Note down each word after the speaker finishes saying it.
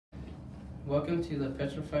Welcome to the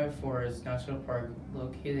Petrified Forest National Park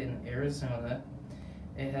located in Arizona.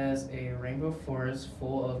 It has a rainbow forest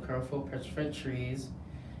full of colorful petrified trees,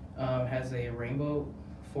 has a rainbow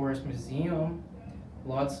forest museum,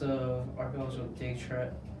 lots of archaeological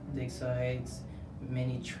dig sites,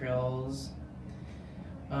 many trails.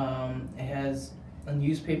 It has a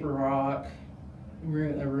newspaper rock, a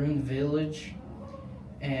ruined village,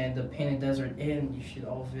 and the Painted Desert Inn you should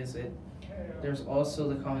all visit. There's also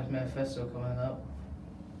the Communist Manifesto coming up.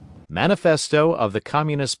 Manifesto of the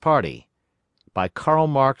Communist Party by Karl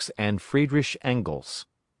Marx and Friedrich Engels.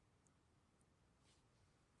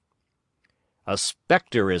 A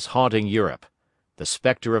spectre is haunting Europe, the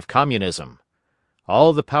spectre of communism.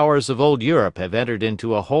 All the powers of old Europe have entered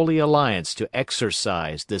into a holy alliance to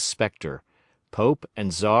exorcise this spectre, Pope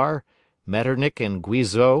and Tsar, Metternich and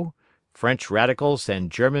Guizot, French radicals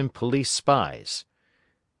and German police spies.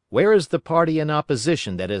 Where is the party in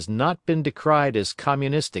opposition that has not been decried as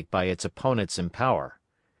communistic by its opponents in power?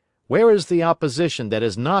 Where is the opposition that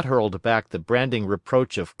has not hurled back the branding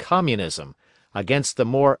reproach of communism against the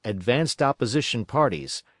more advanced opposition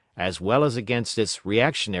parties, as well as against its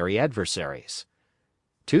reactionary adversaries?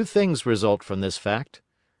 Two things result from this fact.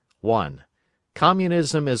 1.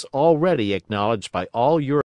 Communism is already acknowledged by all European